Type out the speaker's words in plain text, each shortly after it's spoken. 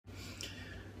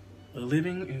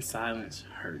Living in silence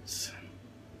hurts.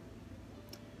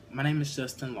 My name is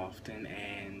Justin Lofton,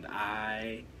 and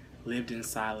I lived in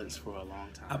silence for a long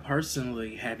time. I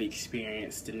personally have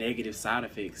experienced the negative side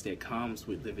effects that comes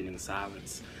with living in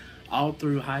silence. All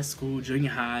through high school, junior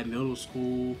high, middle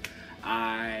school,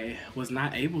 I was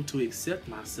not able to accept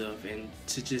myself and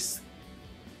to just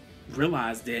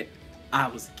realize that I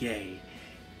was gay,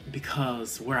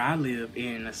 because where I live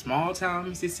in a small town,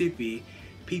 Mississippi,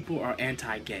 people are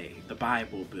anti-gay. The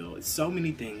Bible Belt. So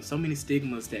many things, so many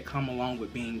stigmas that come along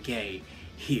with being gay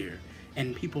here.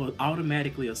 And people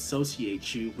automatically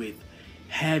associate you with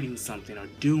having something or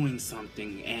doing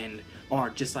something, and or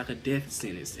just like a death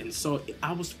sentence. And so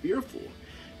I was fearful,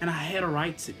 and I had a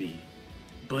right to be.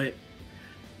 But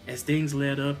as things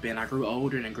led up and I grew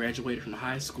older and graduated from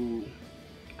high school,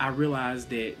 I realized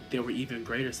that there were even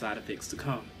greater side effects to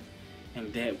come,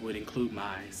 and that would include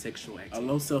my sexual activity. A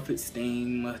low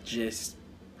self-esteem just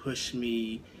pushed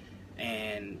me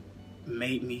and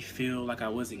made me feel like I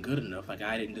wasn't good enough, like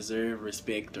I didn't deserve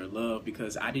respect or love,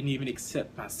 because I didn't even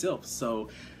accept myself. So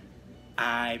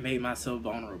I made myself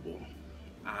vulnerable.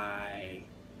 I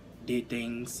did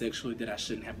things sexually that I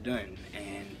shouldn't have done,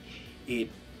 and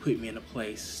it put me in a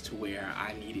place to where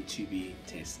I needed to be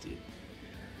tested.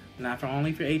 Not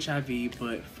only for HIV,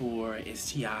 but for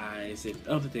STIs and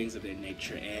other things of that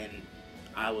nature. And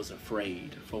I was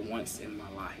afraid for once in my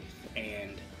life.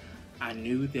 And I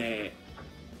knew that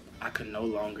I could no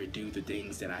longer do the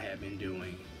things that I had been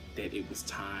doing, that it was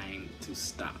time to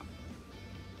stop.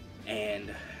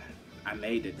 And I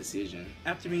made that decision.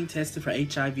 After being tested for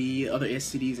HIV, other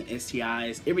STDs and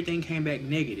STIs, everything came back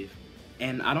negative.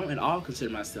 And I don't at all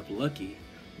consider myself lucky,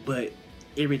 but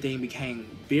everything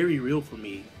became very real for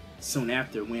me soon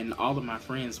after, when all of my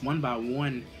friends one by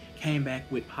one came back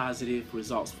with positive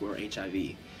results for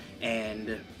HIV.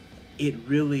 And it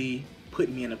really put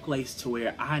me in a place to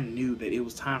where I knew that it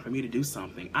was time for me to do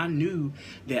something. I knew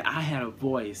that I had a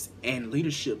voice and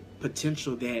leadership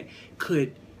potential that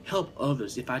could help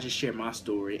others if I just shared my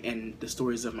story and the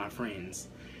stories of my friends.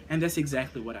 And that's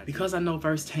exactly what I did. Because I know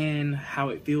firsthand how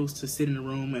it feels to sit in a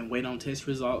room and wait on test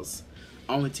results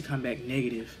only to come back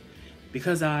negative.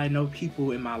 Because I know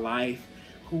people in my life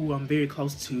who I'm very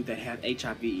close to that have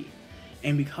HIV.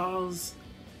 And because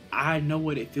I know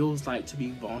what it feels like to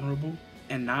be vulnerable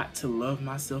and not to love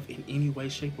myself in any way,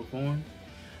 shape, or form,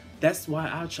 that's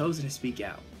why I've chosen to speak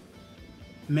out.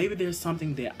 Maybe there's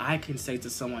something that I can say to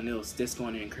someone else that's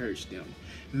going to encourage them.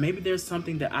 Maybe there's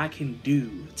something that I can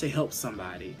do to help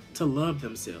somebody to love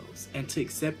themselves and to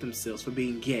accept themselves for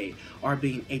being gay or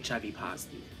being HIV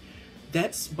positive.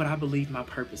 That's what I believe my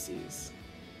purpose is.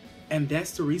 And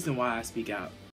that's the reason why I speak out.